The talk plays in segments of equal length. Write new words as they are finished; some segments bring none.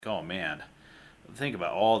oh man, think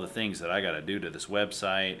about all the things that I got to do to this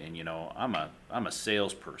website. And I'm a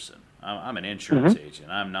salesperson. I'm an insurance Hmm. agent.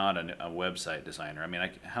 I'm not a website designer. I mean,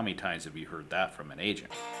 how many times have you heard that from an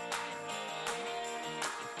agent?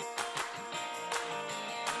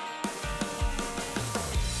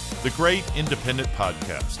 The Great Independent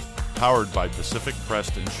Podcast, powered by Pacific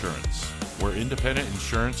Crest Insurance, where independent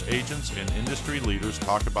insurance agents and industry leaders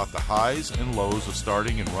talk about the highs and lows of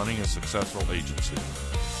starting and running a successful agency.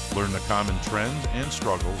 Learn the common trends and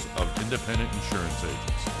struggles of independent insurance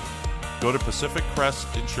agents. Go to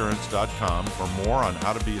pacificcrestinsurance.com for more on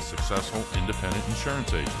how to be a successful independent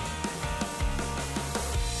insurance agent.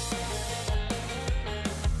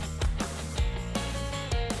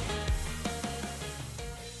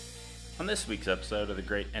 On this week's episode of The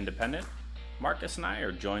Great Independent, Marcus and I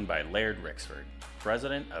are joined by Laird Rixford,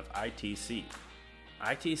 president of ITC.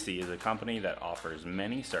 ITC is a company that offers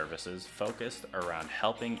many services focused around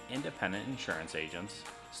helping independent insurance agents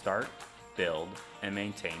start, build, and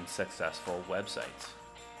maintain successful websites.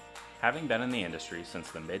 Having been in the industry since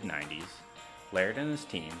the mid-90s, Laird and his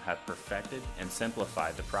team have perfected and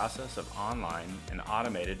simplified the process of online and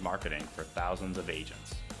automated marketing for thousands of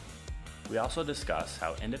agents. We also discuss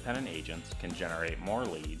how independent agents can generate more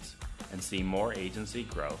leads and see more agency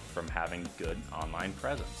growth from having good online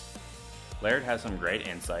presence. Laird has some great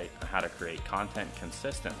insight on how to create content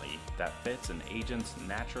consistently that fits an agent's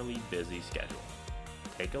naturally busy schedule.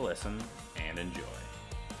 Take a listen and enjoy.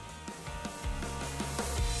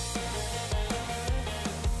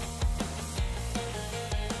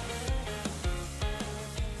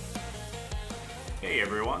 Hey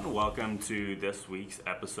everyone, welcome to this week's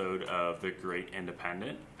episode of The Great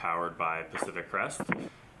Independent, powered by Pacific Crest.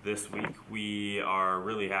 This week we are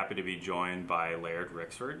really happy to be joined by Laird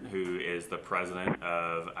Rixford, who is the president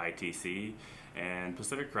of ITC. And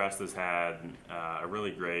Pacific Crest has had a really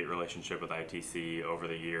great relationship with ITC over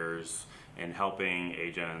the years in helping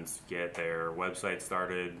agents get their website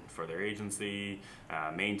started for their agency,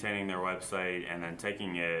 maintaining their website, and then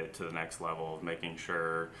taking it to the next level of making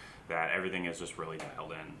sure that everything is just really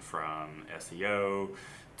dialed in, from SEO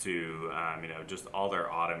to just all their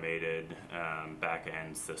automated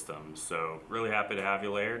back-end systems. So really happy to have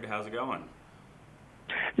you, Laird. How's it going?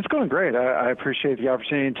 It's going great. I appreciate the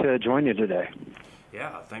opportunity to join you today.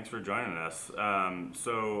 Yeah, thanks for joining us.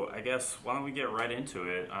 So I guess why don't we get right into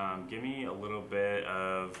it? Give me a little bit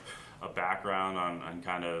of a background on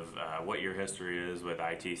kind of what your history is with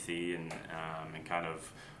ITC and kind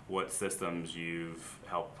of what systems you've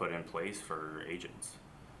helped put in place for agents.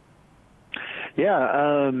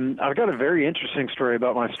 Yeah, I've got a very interesting story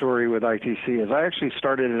about my story with ITC. As I actually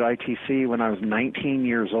started at ITC when I was 19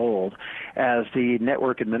 years old as the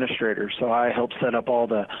network administrator. So I helped set up all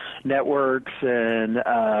the networks and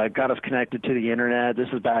got us connected to the internet. This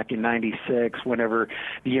is back in '96, whenever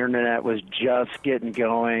the internet was just getting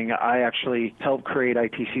going. I actually helped create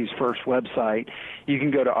ITC's first website. You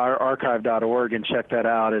can go to our archive.org and check that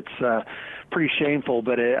out. It's pretty shameful,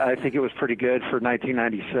 but I think it was pretty good for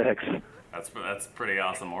 1996. That's a pretty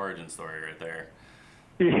awesome origin story right there.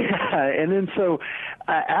 Yeah, and then so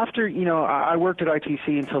after, I worked at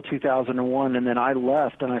ITC until 2001, and then I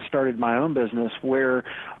left and I started my own business where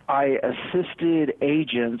I assisted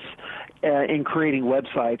agents in creating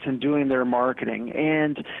websites and doing their marketing.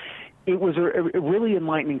 And it was a really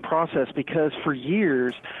enlightening process because for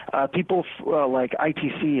years, people like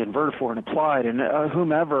ITC and Vertifor and Applied and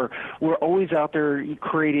whomever were always out there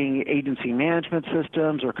creating agency management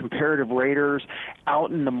systems or comparative raters out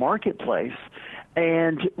in the marketplace.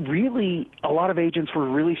 And really, a lot of agents were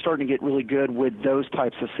really starting to get really good with those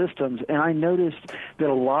types of systems. And I noticed that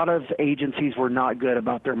a lot of agencies were not good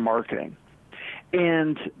about their marketing.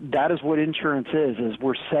 And that is what insurance is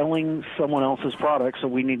we're selling someone else's product, so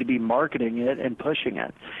we need to be marketing it and pushing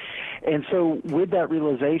it. And so with that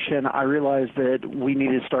realization, I realized that we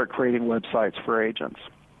needed to start creating websites for agents.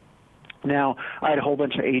 Now, I had a whole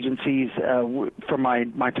bunch of agencies from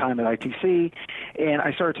my time at ITC, and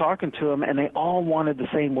I started talking to them, and they all wanted the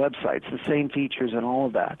same websites, the same features, and all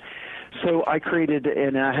of that. So I created,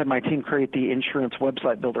 and I had my team create the Insurance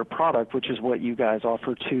Website Builder product, which is what you guys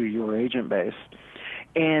offer to your agent base.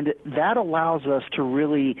 And that allows us to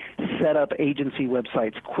really set up agency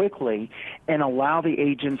websites quickly and allow the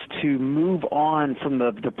agents to move on from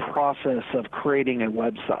the process of creating a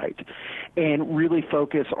website and really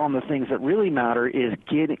focus on the things that really matter is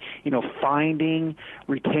finding,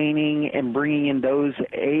 retaining, and bringing in those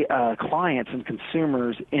clients and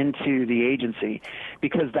consumers into the agency,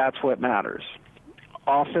 because that's what matters.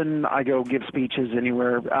 Often I go give speeches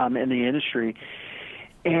anywhere in the industry,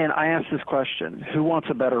 and I ask this question: who wants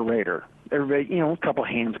a better rater? Everybody, a couple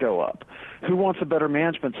hands go up. Who wants a better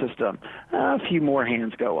management system? A few more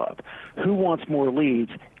hands go up. Who wants more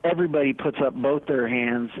leads? Everybody puts up both their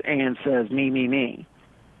hands and says, me, me, me.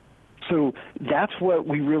 So that's what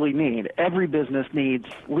we really need. Every business needs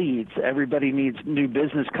leads. Everybody needs new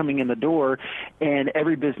business coming in the door, and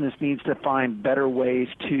every business needs to find better ways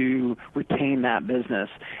to retain that business.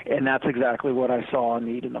 And that's exactly what I saw a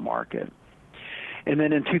need in the market. And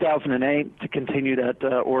then in 2008, to continue that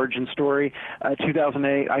origin story,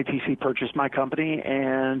 2008, ITC purchased my company,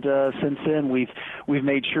 and since then we've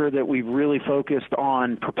made sure that we've really focused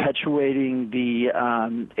on perpetuating the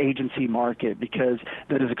agency market, because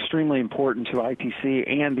that is extremely important to ITC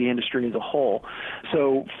and the industry as a whole.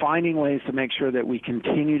 So finding ways to make sure that we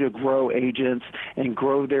continue to grow agents and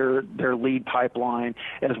grow their lead pipeline,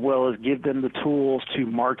 as well as give them the tools to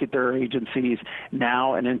market their agencies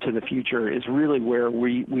now and into the future, is really where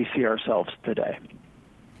we see ourselves today.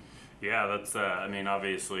 Yeah, that's,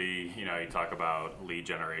 obviously, you talk about lead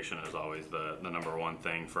generation is always the number one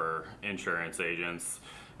thing for insurance agents.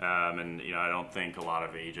 And I don't think a lot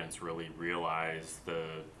of agents really realize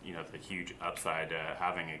the huge upside to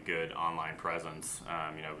having a good online presence.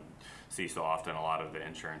 See so often a lot of the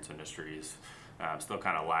insurance industries still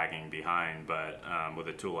kind of lagging behind, but with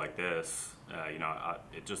a tool like this,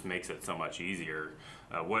 it just makes it so much easier.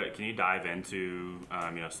 What can you dive into,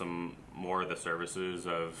 some more of the services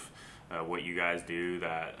of what you guys do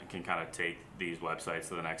that can kind of take these websites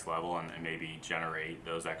to the next level and maybe generate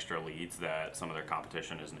those extra leads that some of their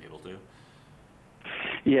competition isn't able to?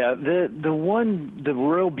 Yeah, the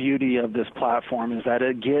real beauty of this platform is that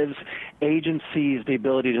it gives agencies the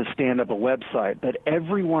ability to stand up a website. But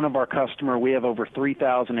every one of our customers, we have over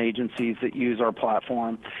 3,000 agencies that use our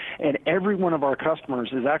platform, and every one of our customers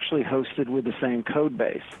is actually hosted with the same code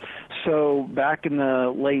base. So back in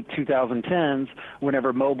the late 2010s,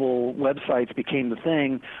 whenever mobile websites became the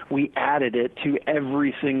thing, we added it to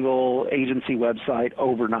every single agency website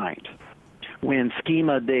overnight. When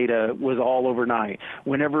schema data was all overnight.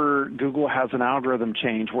 Whenever Google has an algorithm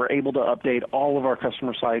change, we're able to update all of our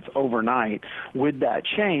customer sites overnight with that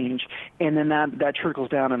change, and then that trickles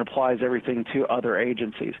down and applies everything to other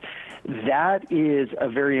agencies. That is a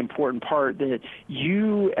very important part, that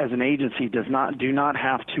you as an agency do not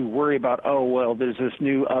have to worry about, oh, well, there's this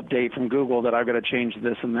new update from Google that I've got to change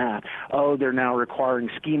this and that. Oh, they're now requiring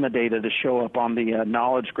schema data to show up on the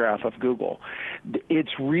knowledge graph of Google.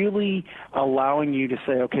 It's really allowing you to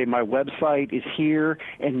say, okay, my website is here,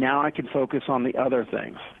 and now I can focus on the other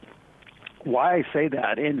things. Why I say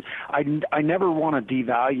that, and I never want to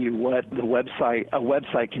devalue what a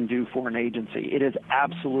website can do for an agency. It is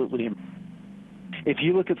absolutely important. If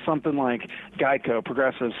you look at something like Geico,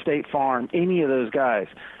 Progressive, State Farm, any of those guys,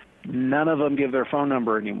 none of them give their phone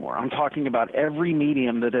number anymore. I'm talking about every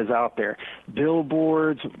medium that is out there.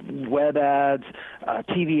 Billboards, web ads,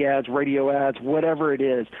 TV ads, radio ads, whatever it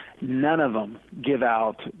is, none of them give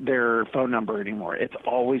out their phone number anymore. It's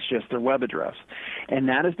always just their web address. And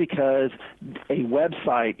that is because a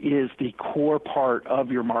website is the core part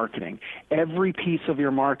of your marketing. Every piece of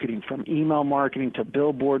your marketing, from email marketing to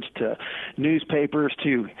billboards to newspapers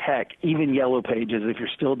to, heck, even Yellow Pages, if you're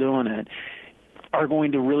still doing it, are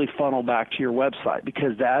going to really funnel back to your website,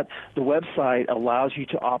 because the website allows you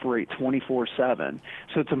to operate 24/7.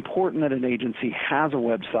 So it's important that an agency has a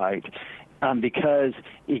website, because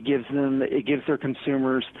it gives their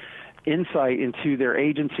consumers insight into their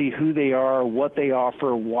agency, who they are, what they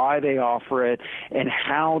offer, why they offer it, and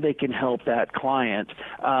how they can help that client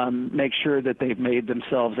make sure that they've made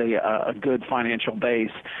themselves a good financial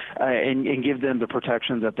base, and give them the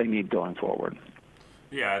protections that they need going forward.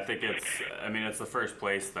 Yeah, I think it's the first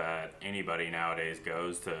place that anybody nowadays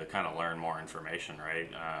goes to kind of learn more information, right?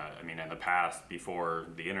 In the past, before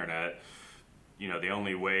the internet, the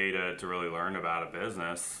only way to really learn about a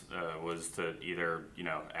business was to either,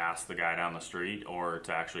 ask the guy down the street or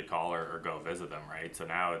to actually call or go visit them, right? So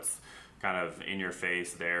now it's kind of in your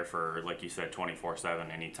face there for, like you said,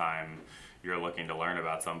 24/7, anytime you're looking to learn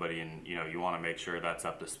about somebody, and you want to make sure that's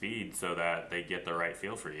up to speed so that they get the right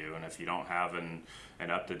feel for you. And if you don't have an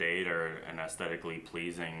up-to-date or an aesthetically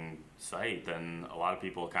pleasing site, then a lot of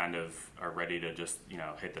people kind of are ready to just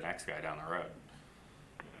hit the next guy down the road.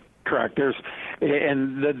 Correct.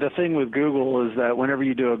 And the thing with Google is that whenever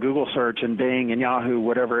you do a Google search, and Bing and Yahoo,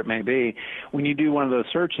 whatever it may be, when you do one of those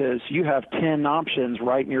searches, you have 10 options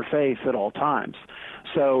right in your face at all times.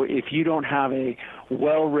 So if you don't have a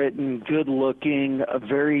well-written, good-looking, a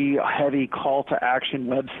very heavy call-to-action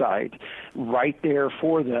website right there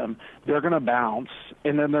for them, they're going to bounce,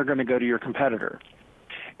 and then they're going to go to your competitor.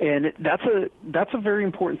 And that's a very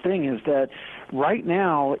important thing, is that right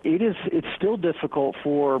now it's still difficult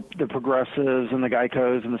for the Progressives and the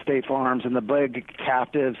Geicos and the State Farms and the big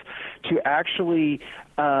captives to actually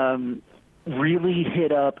really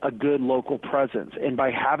hit up a good local presence. And by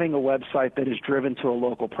having a website that is driven to a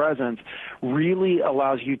local presence really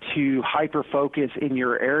allows you to hyper-focus in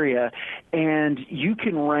your area, and you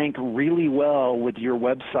can rank really well with your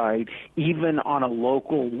website even on a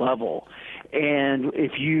local level. And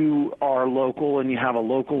if you are local and you have a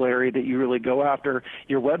local area that you really go after,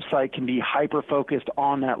 your website can be hyper-focused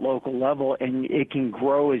on that local level, and it can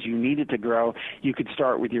grow as you need it to grow. You could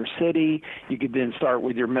start with your city. You could then start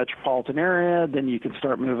with your metropolitan area. Then you can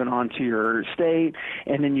start moving on to your state,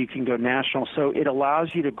 and then you can go national. So it allows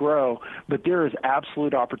you to grow, but there is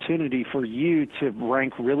absolute opportunity for you to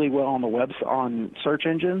rank really well on the on search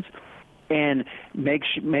engines. And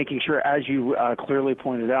making sure, as you clearly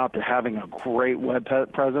pointed out, that having a great web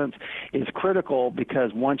presence is critical,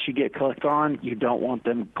 because once you get clicked on, you don't want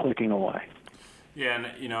them clicking away. Yeah,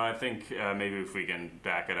 and I think maybe if we can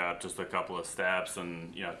back it up just a couple of steps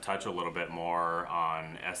and touch a little bit more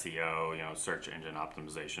on SEO, search engine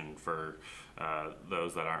optimization for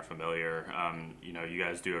those that aren't familiar. You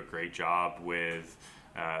guys do a great job with.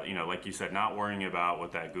 Like you said, not worrying about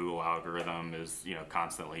what that Google algorithm is,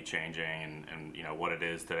 constantly changing and what it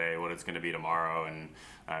is today, what it's going to be tomorrow, and,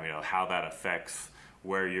 how that affects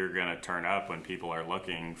where you're going to turn up when people are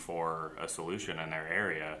looking for a solution in their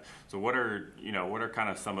area. So what are kind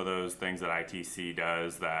of some of those things that ITC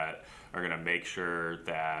does that are going to make sure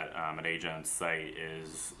that an agent's site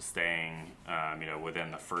is staying,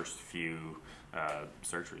 within the first few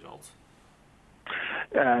search results?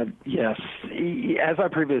 Yes. As I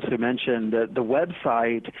previously mentioned, the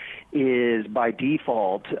website is by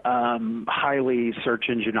default highly search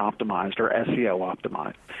engine optimized or SEO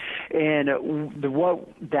optimized. And what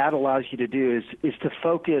that allows you to do is to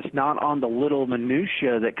focus not on the little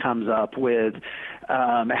minutia that comes up with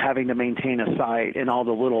having to maintain a site and all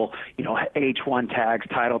the little, H1 tags,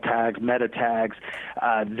 title tags, meta tags,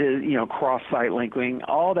 cross-site linking.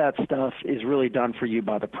 All that stuff is really done for you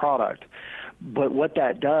by the product. But what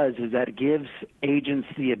that does is that it gives agents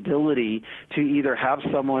the ability to either have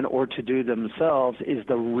someone or to do themselves. Is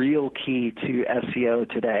the real key to SEO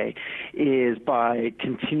today, is by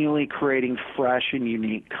continually creating fresh and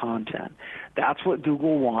unique content. That's what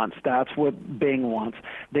Google wants. That's what Bing wants.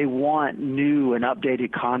 They want new and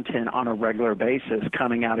updated content on a regular basis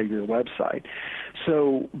coming out of your website.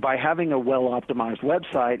 So by having a well-optimized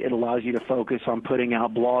website, it allows you to focus on putting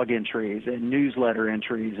out blog entries and newsletter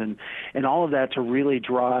entries and all of that to really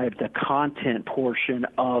drive the content portion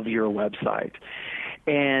of your website.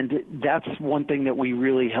 And that's one thing that we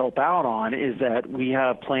really help out on, is that we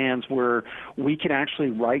have plans where we can actually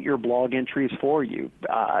write your blog entries for you,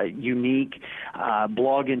 unique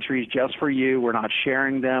blog entries just for you. We're not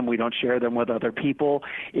sharing them. We don't share them with other people.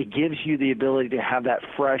 It gives you the ability to have that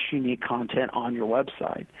fresh, unique content on your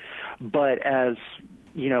website. But as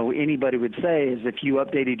anybody would say, is if you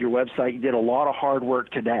updated your website, you did a lot of hard work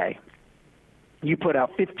today. You put out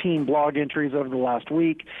 15 blog entries over the last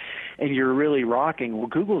week, and you're really rocking. Well,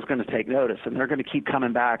 Google's going to take notice, and they're going to keep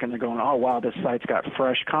coming back, and they're going, oh, wow, this site's got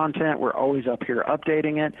fresh content. We're always up here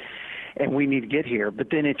updating it, and we need to get here. But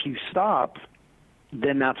then if you stop,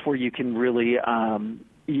 then that's where you can really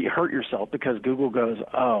hurt yourself, because Google goes,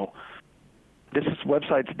 oh, this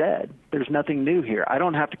website's dead. There's nothing new here. I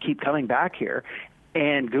don't have to keep coming back here.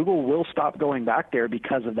 And Google will stop going back there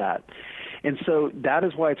because of that. And so that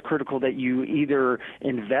is why it's critical that you either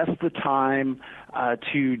invest the time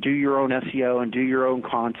to do your own SEO and do your own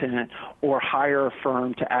content, or hire a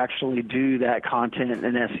firm to actually do that content and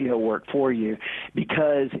SEO work for you,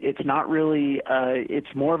 because it's not really,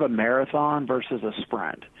 it's more of a marathon versus a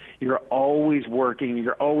sprint. You're always working,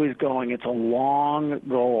 you're always going. It's a long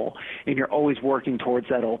goal, and you're always working towards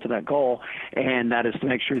that ultimate goal, and that is to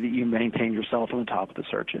make sure that you maintain yourself on the top of the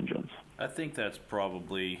search engines. I think that's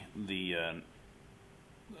probably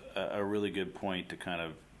a really good point to kind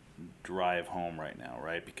of drive home right now,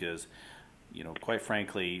 right? Because, quite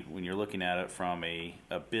frankly, when you're looking at it from a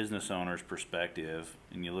business owner's perspective,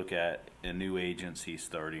 and you look at a new agency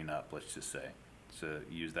starting up, let's just say, to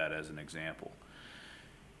use that as an example,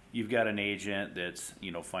 you've got an agent that's,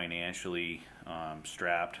 financially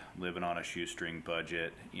strapped, living on a shoestring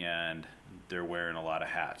budget, and they're wearing a lot of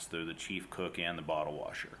hats. They're the chief cook and the bottle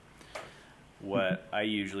washer. What I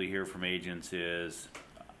usually hear from agents is,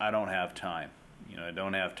 I don't have time. I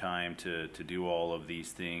don't have time to do all of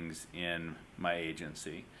these things in my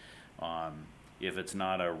agency. If it's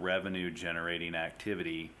not a revenue generating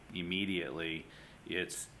activity immediately,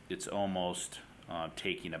 it's almost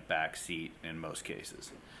taking a back seat in most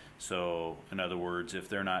cases. So in other words, if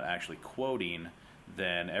they're not actually quoting,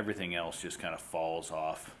 then everything else just kind of falls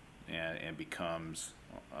off and becomes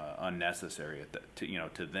unnecessary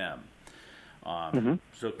to them.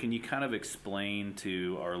 So can you kind of explain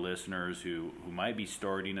to our listeners who might be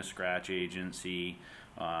starting a scratch agency,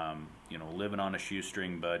 living on a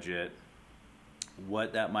shoestring budget,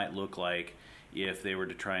 what that might look like if they were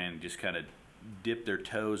to try and just kind of dip their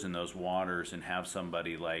toes in those waters and have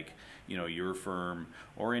somebody like, your firm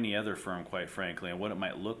or any other firm, quite frankly, and what it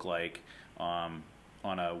might look like on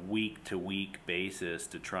a week-to-week basis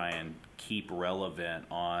to try and keep relevant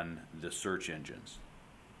on the search engines?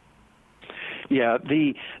 Yeah,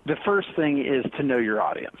 the first thing is to know your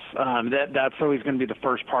audience. That's always going to be the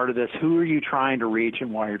first part of this. Who are you trying to reach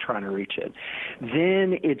and why you're trying to reach it?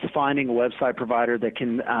 Then it's finding a website provider that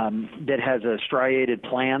can that has a striated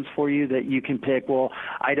plans for you that you can pick. Well,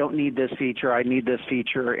 I don't need this feature. I need this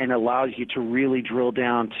feature, and allows you to really drill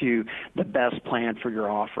down to the best plan for your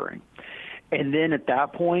offering. And then at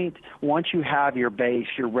that point, once you have your base,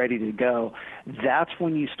 you're ready to go. That's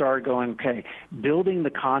when you start going, okay, building the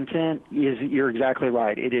content you're exactly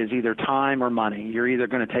right. It is either time or money. You're either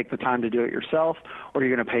going to take the time to do it yourself or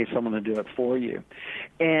you're going to pay someone to do it for you.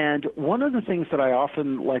 And one of the things that I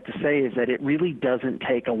often like to say is that it really doesn't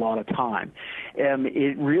take a lot of time.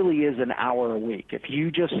 It really is an hour a week. If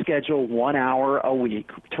you just schedule 1 hour a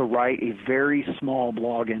week to write a very small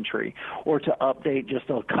blog entry or to update just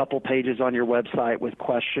a couple pages on your website with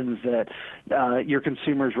questions that your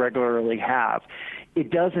consumers regularly have,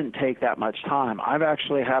 it doesn't take that much time. I've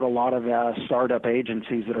actually had a lot of startup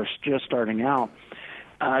agencies that are just starting out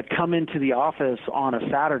come into the office on a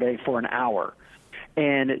Saturday for an hour.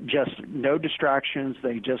 And just no distractions.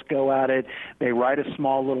 They just go at it. They write a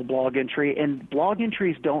small little blog entry. And blog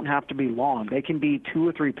entries don't have to be long. They can be 2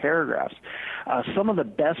 or 3 paragraphs. Some of the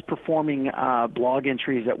best performing blog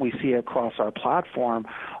entries that we see across our platform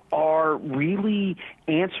are really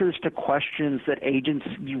answers to questions that agents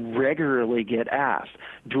regularly get asked.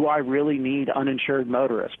 Do I really need uninsured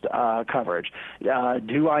motorist coverage?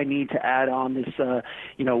 Do I need to add on this,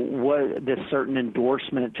 this certain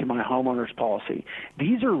endorsement to my homeowner's policy?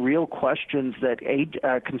 These are real questions that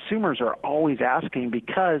consumers are always asking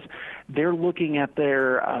because they're looking at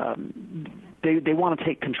their They want to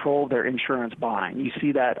take control of their insurance buying. You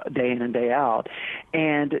see that day in and day out.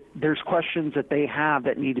 And there's questions that they have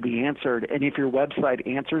that need to be answered. And if your website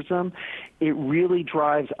answers them, it really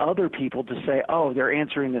drives other people to say, oh, they're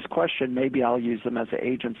answering this question. Maybe I'll use them as an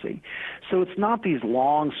agency. So it's not these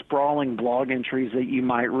long, sprawling blog entries that you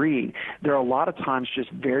might read. They're a lot of times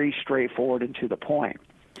just very straightforward and to the point.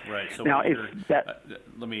 Right. So now,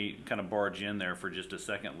 let me kind of barge in there for just a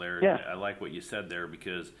second, Laird. Yeah. I like what you said there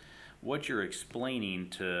because what you're explaining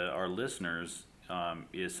to our listeners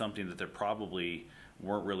is something that they probably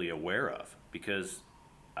weren't really aware of, because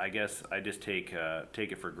I guess I just take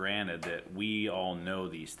it for granted that we all know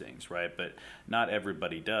these things, right? But not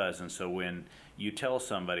everybody does. And so when you tell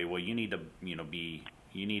somebody, well, you need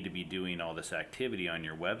to be doing all this activity on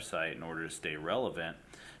your website in order to stay relevant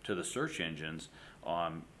to the search engines,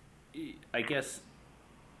 I guess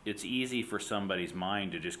it's easy for somebody's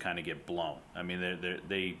mind to just kind of get blown. I mean,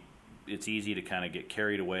 it's easy to kind of get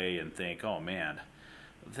carried away and think, oh man,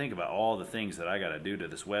 think about all the things that I got to do to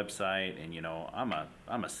this website, and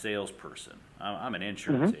I'm a salesperson, I'm an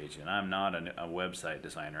insurance agent, I'm not a website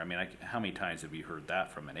designer. I mean, how many times have you heard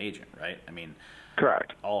that from an agent, right? I mean,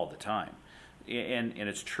 correct, all the time, and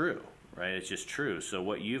it's true, right? It's just true. So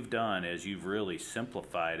what you've done is you've really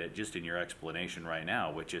simplified it just in your explanation right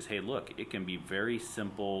now, which is, hey, look, it can be very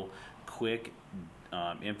simple, quick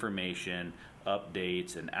information,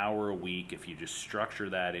 updates, an hour a week. If you just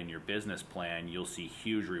structure that in your business plan, you'll see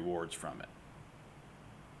huge rewards from it.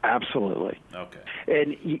 Absolutely. Okay.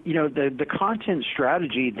 And the content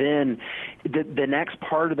strategy, then the next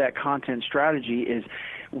part of that content strategy is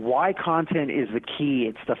why content is the key.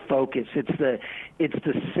 It's the focus. It's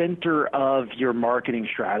the center of your marketing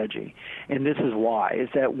strategy. And this is why, is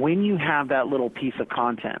that when you have that little piece of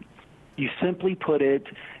content, you simply put it,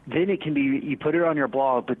 then it can be, you put it on your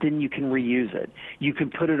blog, but then you can reuse it. You can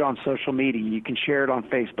put it on social media. You can share it on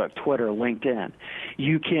Facebook, Twitter, LinkedIn.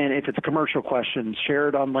 You can, if it's commercial questions, share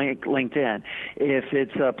it on LinkedIn. If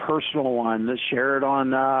it's a personal one, share it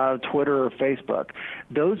on Twitter or Facebook.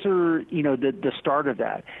 Those are, the start of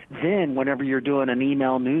that. Then whenever you're doing an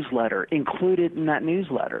email newsletter, include it in that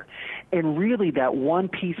newsletter. And really that one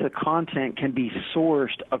piece of content can be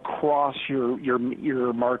sourced across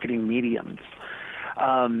your marketing mediums.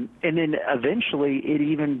 And then eventually it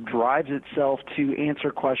even drives itself to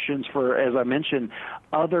answer questions for, as I mentioned,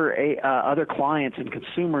 other clients and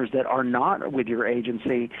consumers that are not with your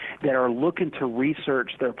agency that are looking to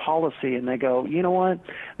research their policy, and they go, you know what,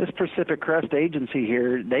 this Pacific Crest agency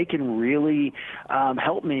here, they can really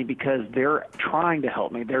help me because they're trying to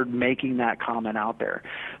help me. They're making that comment out there.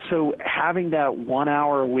 So having that 1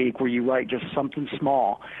 hour a week where you write just something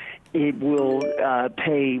small, it will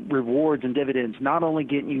pay rewards and dividends, not only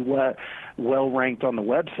getting you well ranked on the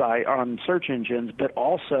website, on search engines, but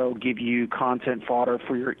also give you content fodder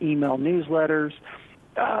for your email newsletters,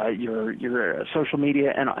 your social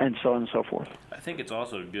media, and so on and so forth. I think it's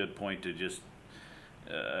also a good point to just,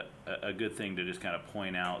 a good thing to just kind of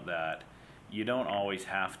point out that you don't always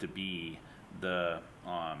have to be the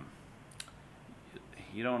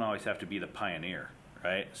pioneer.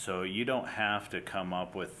 Right? So you don't have to come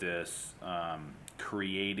up with this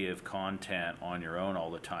creative content on your own all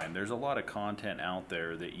the time. There's a lot of content out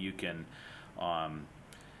there that you can, I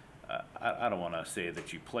don't want to say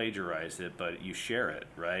that you plagiarize it, but you share it,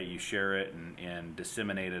 right? You share it and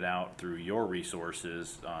disseminate it out through your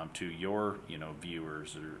resources to your,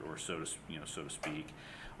 viewers or so to speak.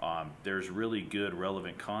 There's really good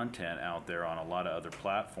relevant content out there on a lot of other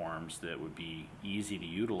platforms that would be easy to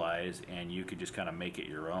utilize, and you could just kind of make it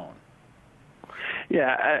your own.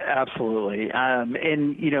 Yeah, absolutely.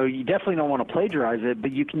 And, you definitely don't want to plagiarize it,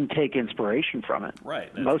 but you can take inspiration from it.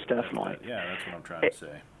 Right. Most definitely. That's what I'm trying to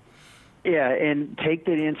say. Yeah, and take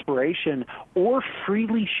that inspiration or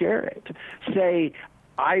freely share it. Say,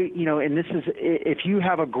 and this is, if you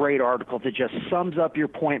have a great article that just sums up your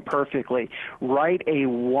point perfectly, write a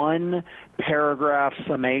 1-paragraph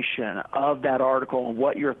summation of that article and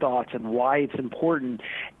what your thoughts and why it's important,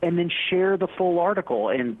 and then share the full article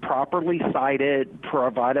and properly cite it,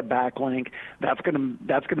 provide a backlink. That's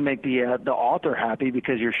gonna make the author happy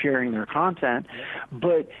because you're sharing their content,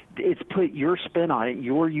 but it's put your spin on it,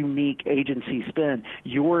 your unique agency spin,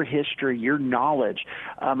 your history, your knowledge.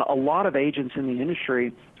 A lot of agents in the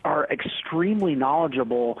industry are extremely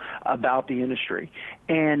knowledgeable about the industry,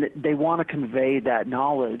 and they want to convey that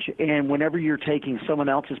knowledge. And whenever you're taking someone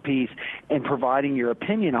else's piece and providing your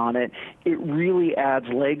opinion on it, it really adds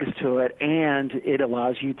legs to it, and it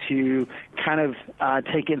allows you to kind of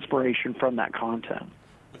take inspiration from that content.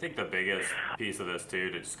 I think the biggest piece of this, too,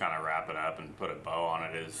 to just kind of wrap it up and put a bow on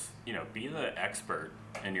it is, be the expert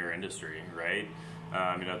in your industry, right?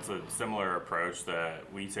 It's a similar approach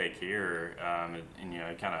that we take here, and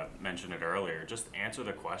I kind of mentioned it earlier. Just answer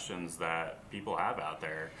the questions that people have out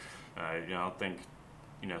there. I don't think,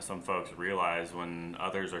 some folks realize when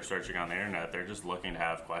others are searching on the internet, they're just looking to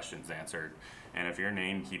have questions answered. And if your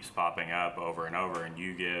name keeps popping up over and over, and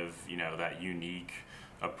you give, that unique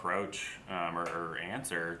approach or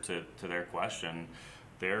answer to their question,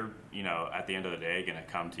 they're, at the end of the day, going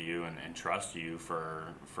to come to you and trust you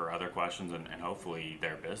for other questions and hopefully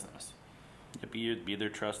their business. Be their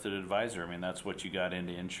trusted advisor. I mean, that's what you got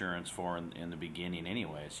into insurance for in the beginning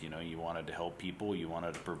anyways. You wanted to help people, you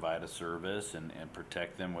wanted to provide a service and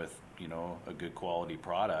protect them with, a good quality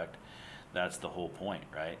product. That's the whole point,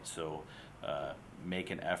 right? So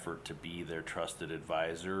make an effort to be their trusted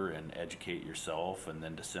advisor and educate yourself, and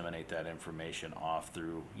then disseminate that information off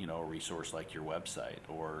through, a resource like your website,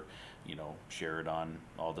 or, share it on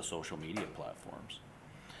all the social media platforms.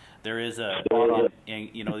 There is the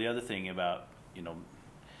other thing about,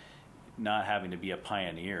 not having to be a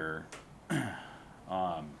pioneer,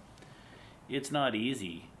 it's not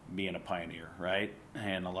easy being a pioneer, right?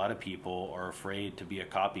 And a lot of people are afraid to be a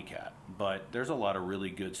copycat, but there's a lot of really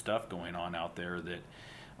good stuff going on out there that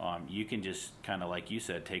you can just kind of, like you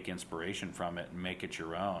said, take inspiration from it and make it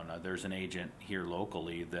your own. There's an agent here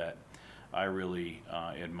locally that I really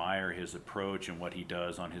admire his approach and what he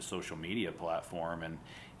does on his social media platform,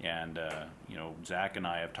 and Zach and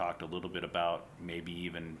I have talked a little bit about maybe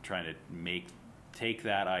even trying to take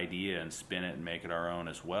that idea and spin it and make it our own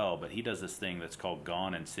as well. But he does this thing that's called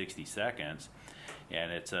Gone in 60 Seconds,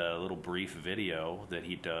 and it's a little brief video that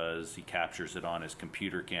he does. He captures it on his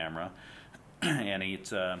computer camera, and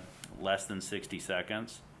it's less than 60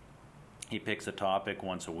 seconds. He picks a topic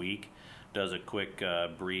once a week, does a quick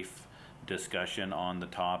brief discussion on the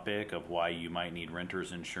topic of why you might need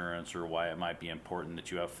renter's insurance, or why it might be important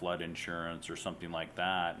that you have flood insurance or something like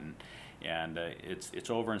that, and it's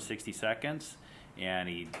over in 60 seconds, and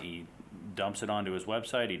he dumps it onto his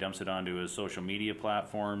website, he dumps it onto his social media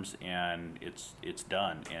platforms, and it's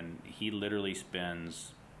done. And he literally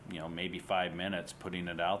spends maybe 5 minutes putting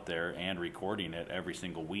it out there and recording it every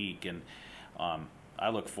single week, and I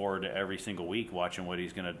look forward to every single week watching what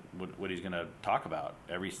he's gonna talk about.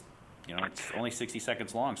 It's only 60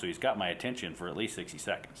 seconds long, so he's got my attention for at least 60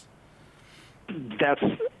 seconds.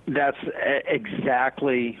 That's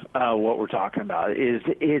exactly what we're talking about.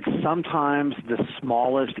 It's sometimes the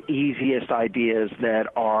smallest, easiest ideas that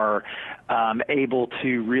are able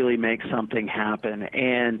to really make something happen,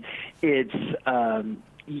 and it's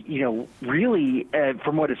really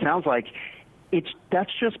from what it sounds like,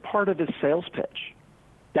 that's just part of his sales pitch.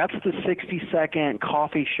 That's the 60-second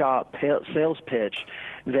coffee shop sales pitch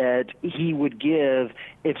that he would give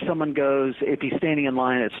if he's standing in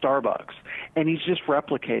line at Starbucks. And he's just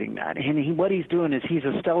replicating that. And what he's doing is he's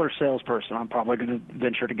a stellar salesperson, I'm probably going to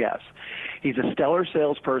venture to guess. He's a stellar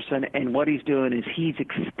salesperson, and what he's doing is he's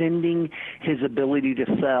extending his ability to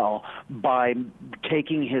sell by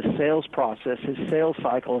taking his sales process, his sales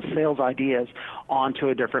cycle, his sales ideas onto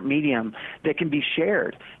a different medium that can be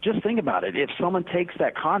shared. Just think about it. If someone takes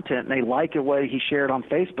that content and they like the way he shared on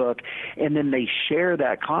Facebook, and then they share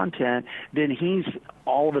that content, then he's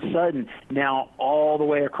all of a sudden now all the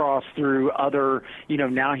way across through other,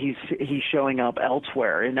 now he's showing up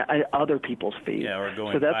elsewhere in other people's feeds. Yeah, or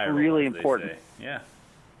going so that's viral, really as they important. say. Yeah.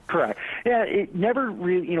 Correct. Yeah, it never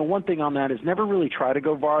really, one thing on that is never really try to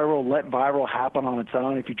go viral. Let viral happen on its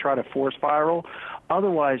own if you try to force viral.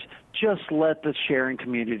 Otherwise, just let the sharing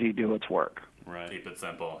community do its work. Right. Keep it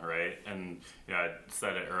simple, right? And I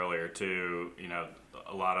said it earlier too,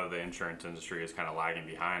 a lot of the insurance industry is kind of lagging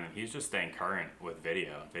behind, and he's just staying current with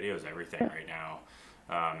video. Video is everything right now.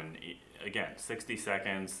 And again, 60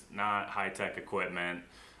 seconds, not high-tech equipment,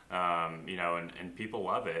 and people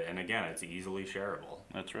love it. And again, it's easily shareable.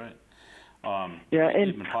 That's right. And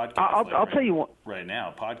I'll tell you what. Right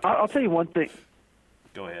now, podcasts. I'll tell you one thing.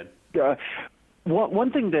 Go ahead.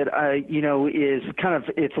 One thing that is kind of,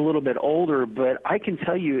 it's a little bit older, but I can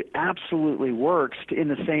tell you it absolutely works in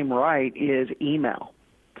the same right is email.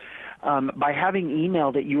 By having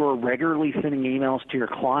email that you are regularly sending emails to your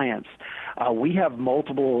clients, we have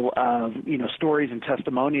multiple stories and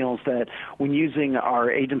testimonials that when using our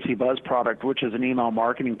Agency Buzz product, which is an email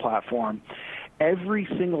marketing platform, every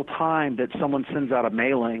single time that someone sends out a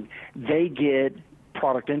mailing, they get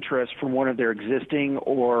product interest from one of their existing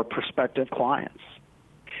or prospective clients.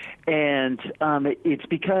 And it's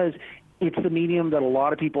because it's the medium that a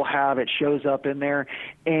lot of people have. It shows up in there.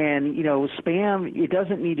 And, spam, it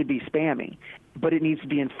doesn't need to be spammy, but it needs to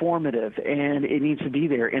be informative, and it needs to be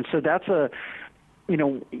there. And so that's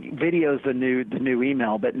video is the new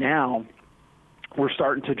email, but now we're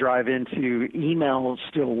starting to drive into email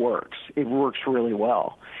still works. It works really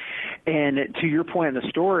well. And to your point in the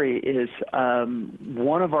story is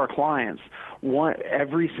one of our clients,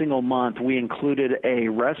 every single month we included a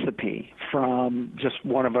recipe from just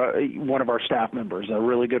one of our staff members, a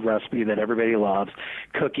really good recipe that everybody loves,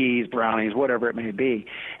 cookies, brownies, whatever it may be.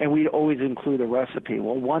 And we'd always include a recipe.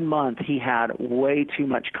 Well, one month he had way too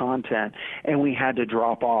much content, and we had to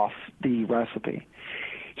drop off the recipe.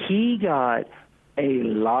 He got a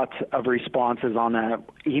lot of responses on that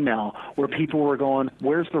email where people were going,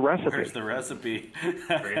 "Where's the recipe? Where's the recipe?"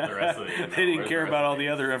 Create the recipe. They didn't care about all the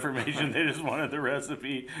other information. They just wanted the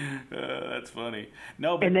recipe. That's funny.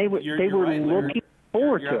 No, but and they were right, looking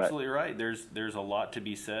forward to it. You're absolutely right. There's a lot to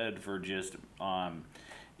be said for just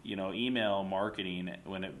email marketing.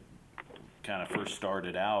 When it kind of first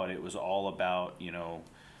started out, it was all about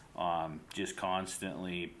just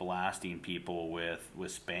constantly blasting people with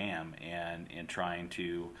spam and trying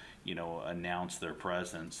to announce their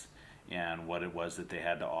presence and what it was that they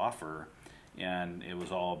had to offer, and it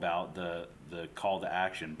was all about the call to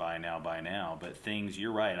action, buy now. But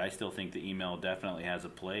you're right, I still think the email definitely has a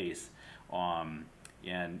place,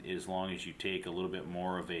 and as long as you take a little bit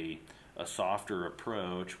more of a softer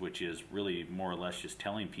approach, which is really more or less just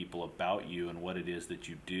telling people about you and what it is that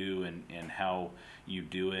you do and how you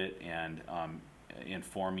do it, and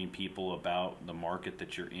informing people about the market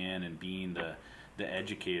that you're in, and being the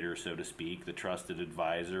educator, so to speak, the trusted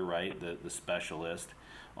advisor, right, the specialist.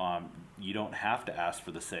 You don't have to ask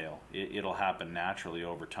for the sale. It'll happen naturally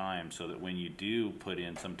over time, so that when you do put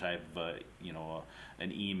in some type of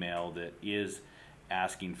an email that is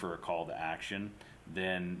asking for a call to action,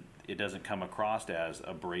 then it doesn't come across as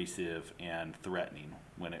abrasive and threatening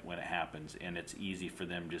when it happens, and it's easy for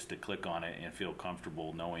them just to click on it and feel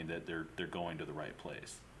comfortable knowing that they're going to the right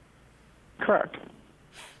place. Correct.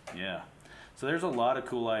 Yeah. So there's a lot of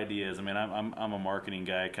cool ideas. I mean, I'm a marketing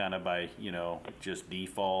guy kind of by just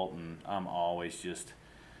default, and I'm always just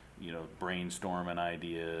brainstorming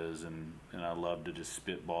ideas, and I love to just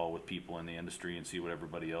spitball with people in the industry and see what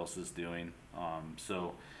everybody else is doing.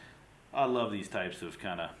 So I love these types of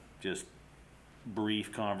kind of just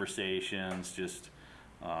brief conversations, just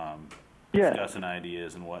discussing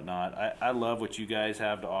ideas and whatnot. I love what you guys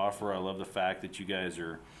have to offer. I love the fact that you guys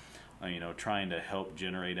are, trying to help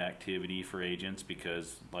generate activity for agents,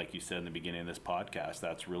 because like you said in the beginning of this podcast,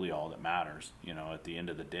 that's really all that matters. At the end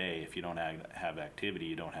of the day, if you don't have activity,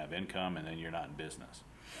 you don't have income, and then you're not in business.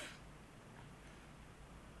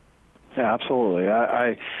 Yeah, absolutely.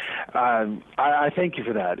 I thank you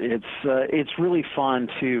for that. It's really fun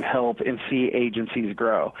to help and see agencies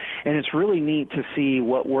grow, and it's really neat to see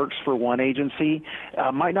what works for one agency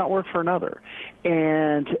might not work for another.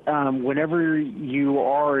 And whenever you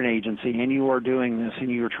are an agency and you are doing this and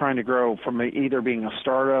you are trying to grow from either being a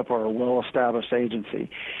startup or a well-established agency,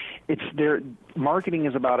 marketing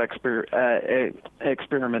is about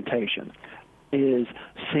experimentation. Is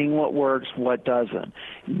seeing what works, what doesn't,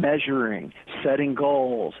 measuring, setting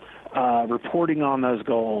goals, reporting on those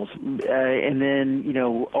goals, and then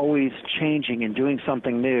always changing and doing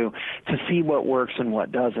something new to see what works and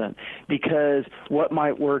what doesn't. Because what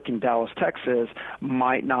might work in Dallas, Texas,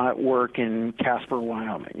 might not work in Casper,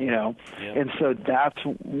 Wyoming. Yeah. And so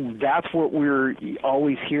that's what we're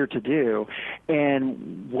always here to do.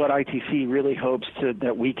 And what ITC really hopes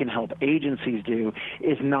that we can help agencies do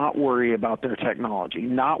is not worry about their technology,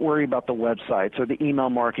 not worry about the websites or the email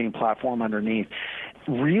marketing platform underneath.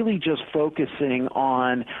 Really just focusing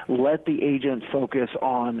on, let the agent focus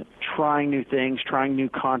on trying new things, trying new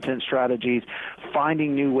content strategies,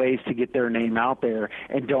 finding new ways to get their name out there,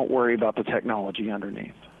 and don't worry about the technology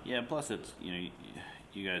underneath. Yeah, plus it's, you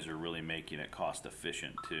guys are really making it cost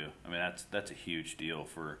efficient too. I mean, that's a huge deal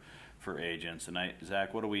for agents. And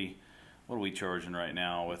Zach, what are we charging right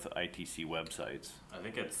now with ITC websites? I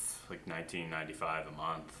think it's like $19.95 a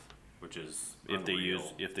month. Which is if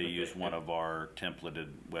they use one of our templated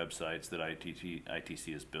websites that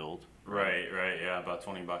ITC has built. Right, yeah, about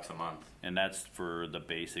 $20 a month. And that's for the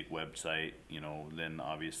basic website. Then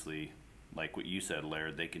obviously, like what you said,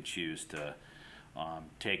 Laird, they can choose to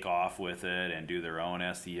take off with it and do their own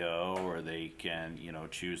SEO, or they can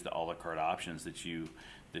choose the a la carte options that you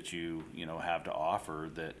have to offer.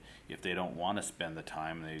 That if they don't want to spend the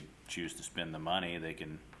time, they choose to spend the money, they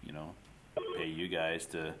can pay you guys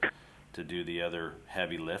to do the other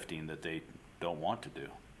heavy lifting that they don't want to do.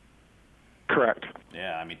 Correct.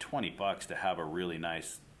 Yeah, I mean, $20 to have a really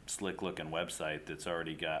nice, slick-looking website that's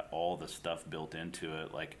already got all the stuff built into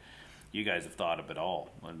it. Like, you guys have thought of it all,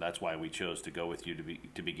 and that's why we chose to go with you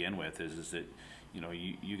to begin with. Is that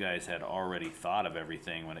you guys had already thought of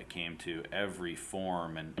everything when it came to every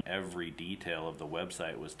form, and every detail of the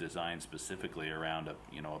website was designed specifically around a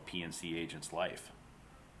P&C agent's life.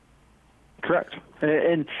 Correct.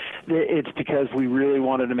 And it's because we really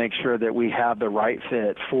wanted to make sure that we have the right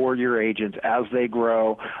fit for your agents as they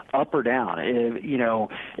grow up or down.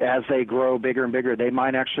 As they grow bigger and bigger, they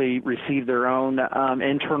might actually receive their own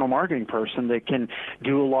internal marketing person that can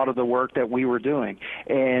do a lot of the work that we were doing.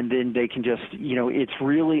 And then they can just, it's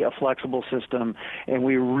really a flexible system, and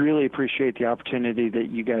we really appreciate the opportunity that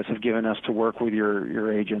you guys have given us to work with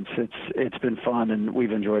your agents. It's been fun, and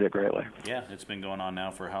we've enjoyed it greatly. Yeah, it's been going on now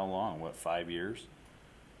for how long? 5 years?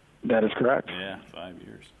 That is correct. Yeah, 5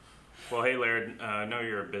 years. Well, hey, Laird, I know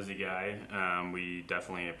you're a busy guy. We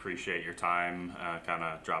definitely appreciate your time, kind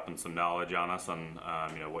of dropping some knowledge on us on,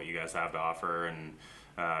 what you guys have to offer, and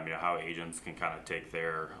how agents can kind of take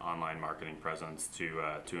their online marketing presence to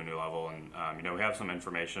a new level. And we have some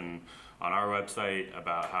information on our website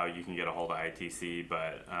about how you can get a hold of ITC,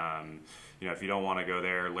 but if you don't want to go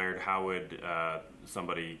there, Laird, how would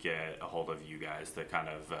somebody get a hold of you guys to kind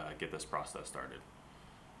of get this process started?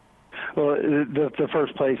 Well, the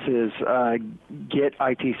first place is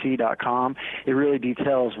getitc.com. It really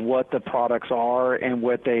details what the products are and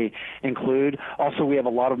what they include. Also, we have a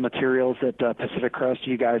lot of materials that Pacific Crest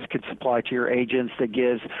you guys could supply to your agents that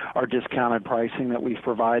gives our discounted pricing that we've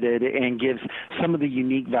provided and gives some of the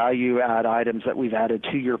unique value-add items that we've added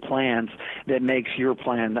to your plans that makes your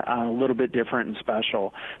plan a little bit different and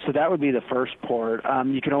special. So that would be the first part.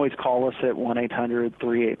 You can always call us at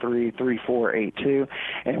 1-800-383-3482,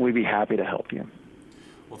 and we'd be happy to help you.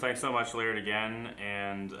 Well, thanks so much, Laird, again,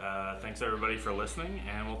 and thanks everybody for listening,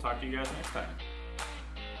 and we'll talk to you guys next time.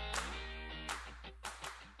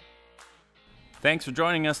 Thanks for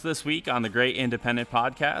joining us this week on the Great Independent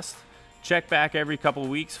Podcast. Check back every couple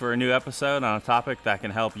weeks for a new episode on a topic that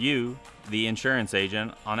can help you, the insurance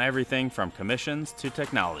agent, on everything from commissions to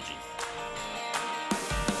technology.